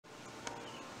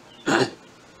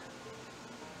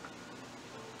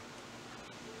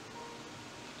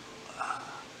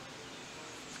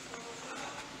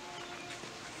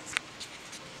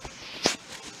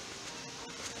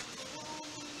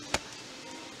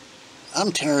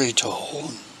I'm Terry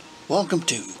Toll. Welcome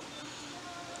to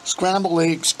Scrambled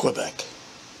Eggs, Quebec.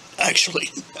 Actually,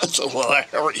 that's a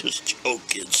hilarious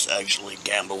joke. It's actually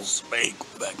Campbell's Bay,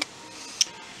 Quebec.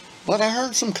 But I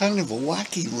heard some kind of a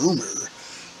wacky rumor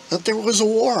that there was a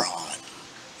war on.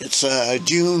 It's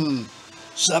June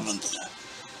 7th,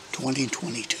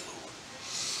 2022.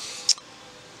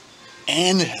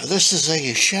 And this is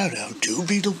a shout out to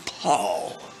Beatle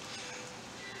Paul.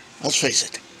 Let's face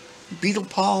it, Beatle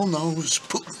Paul knows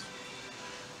Putin.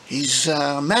 He's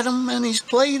met him and he's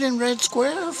played in Red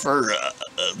Square for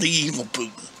the evil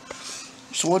Putin.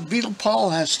 So what Beatle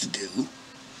Paul has to do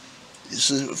is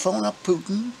phone up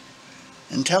Putin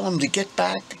and tell him to get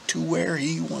back to where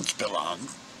he once belonged.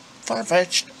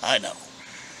 Far-fetched, I know.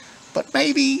 But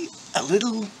maybe a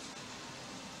little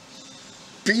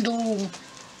Beatle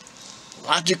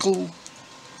logical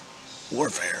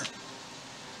warfare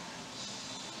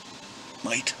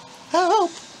might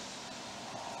help.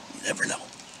 You never know.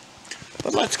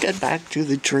 But let's get back to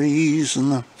the trees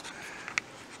and the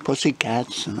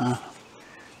pussycats and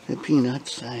the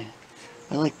peanuts. I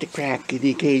like to crack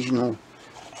the occasional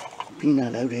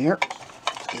peanut out here.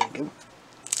 There you go.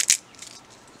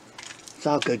 It's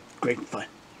all good, great fun.